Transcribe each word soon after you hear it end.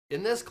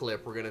In this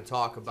clip, we're going to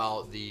talk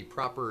about the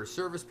proper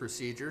service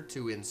procedure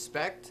to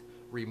inspect,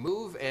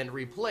 remove, and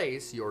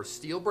replace your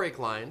steel brake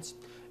lines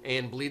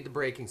and bleed the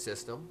braking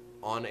system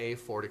on a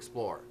Ford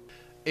Explorer.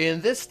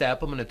 In this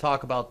step, I'm going to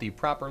talk about the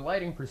proper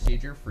lighting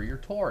procedure for your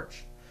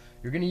torch.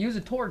 You're going to use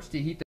a torch to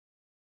heat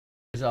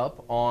the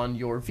up on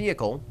your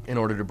vehicle in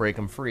order to break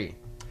them free.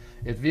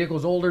 If the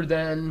vehicle's older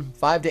than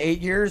 5 to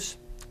 8 years,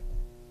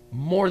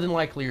 more than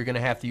likely you're going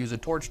to have to use a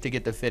torch to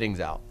get the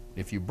fittings out.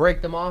 If you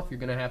break them off,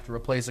 you're going to have to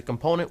replace a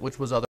component, which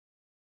was otherwise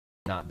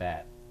not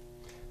bad.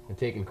 I'm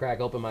take and crack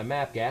open my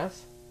MAPP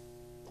gas.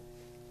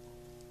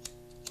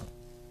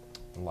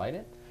 Light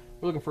it.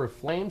 We're looking for a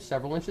flame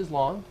several inches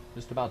long,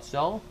 just about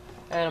so.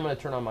 And I'm going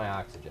to turn on my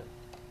oxygen.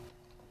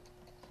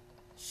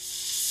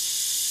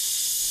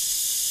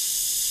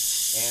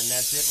 And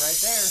that's it right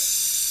there.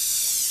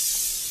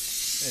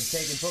 I'm going to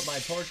take and put my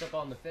torch up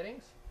on the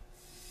fittings.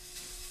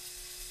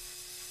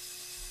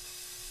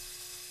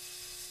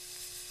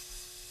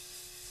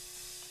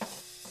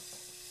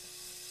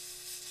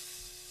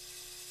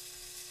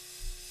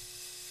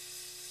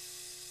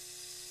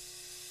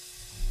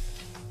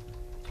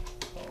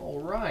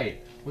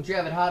 Alright, once you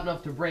have it hot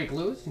enough to break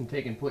loose, you can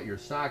take and put your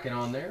socket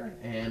on there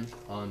and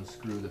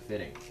unscrew the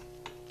fitting.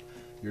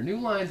 Your new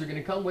lines are going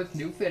to come with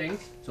new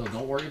fittings, so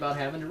don't worry about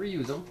having to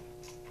reuse them.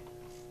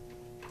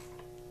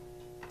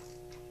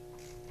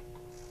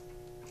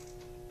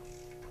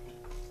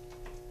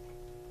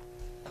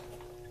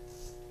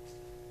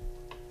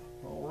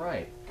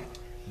 Alright,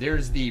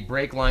 there's the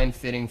brake line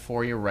fitting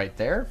for you right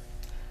there.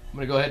 I'm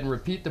going to go ahead and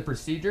repeat the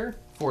procedure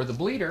for the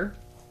bleeder,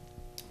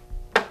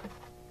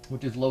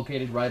 which is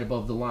located right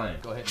above the line.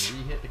 Go ahead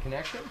and reheat the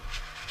connection,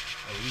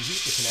 or reheat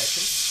the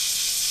connection.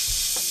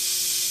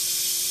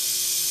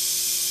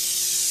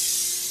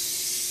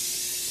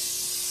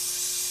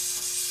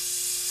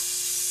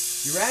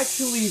 You're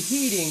actually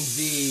heating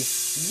the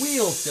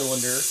wheel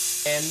cylinder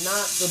and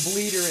not the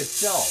bleeder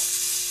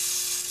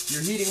itself.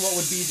 You're heating what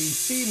would be the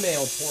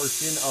female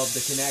portion of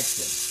the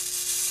connection.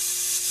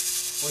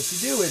 What you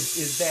do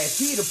is that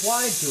heat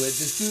applied to it,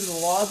 just due to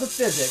the laws of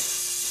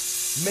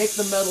physics, make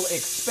the metal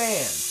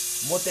expand.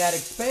 What that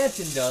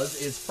expansion does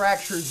is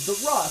fractures the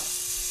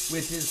rust,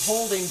 which is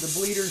holding the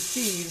bleeder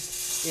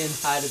sieves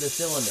inside of the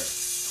cylinder.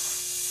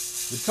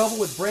 The trouble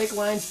with brake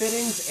line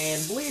fittings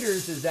and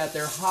bleeders is that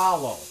they're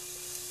hollow,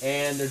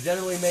 and they're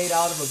generally made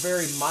out of a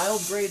very mild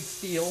grade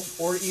steel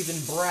or even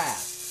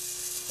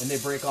brass, and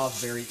they break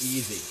off very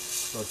easy.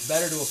 So it's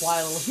better to apply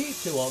a little heat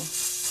to them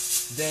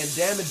than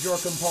damage your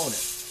component.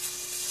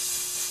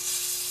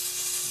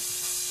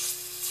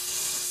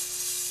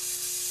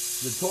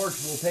 The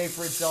torch will pay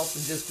for itself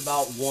in just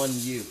about one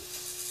use.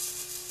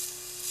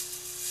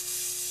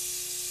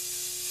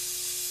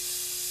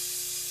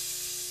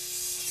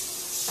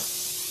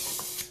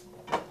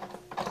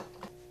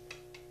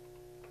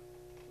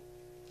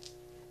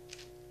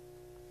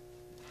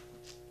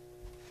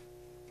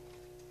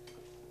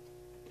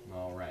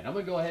 Alright, I'm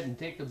going to go ahead and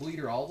take the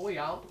bleeder all the way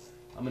out.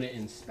 I'm going to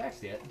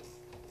inspect it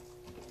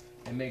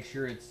and make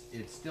sure it's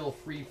still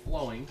free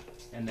flowing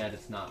and that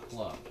it's not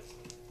plugged.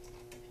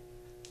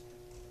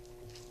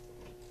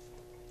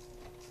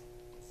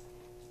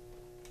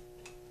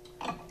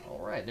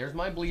 Alright, there's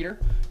my bleeder.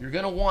 You're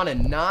going to want to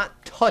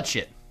not touch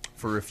it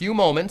for a few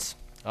moments.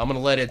 I'm going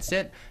to let it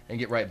sit and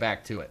get right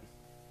back to it.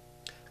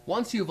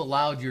 Once you've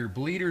allowed your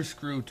bleeder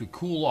screw to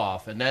cool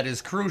off, and that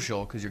is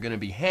crucial because you're going to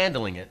be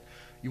handling it,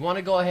 you want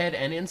to go ahead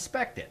and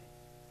inspect it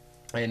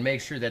and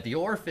make sure that the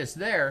orifice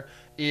there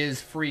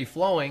is free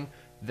flowing,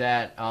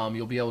 that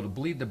you'll be able to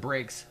bleed the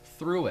brakes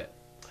through it.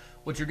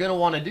 What you're going to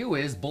want to do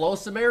is blow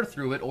some air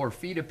through it or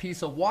feed a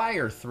piece of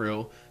wire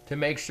through to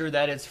make sure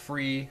that it's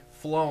free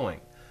flowing.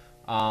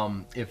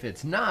 If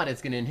it's not,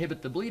 it's going to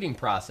inhibit the bleeding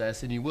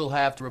process and you will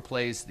have to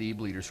replace the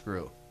bleeder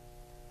screw.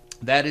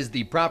 That is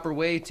the proper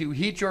way to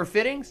heat your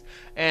fittings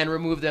and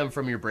remove them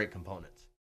from your brake component.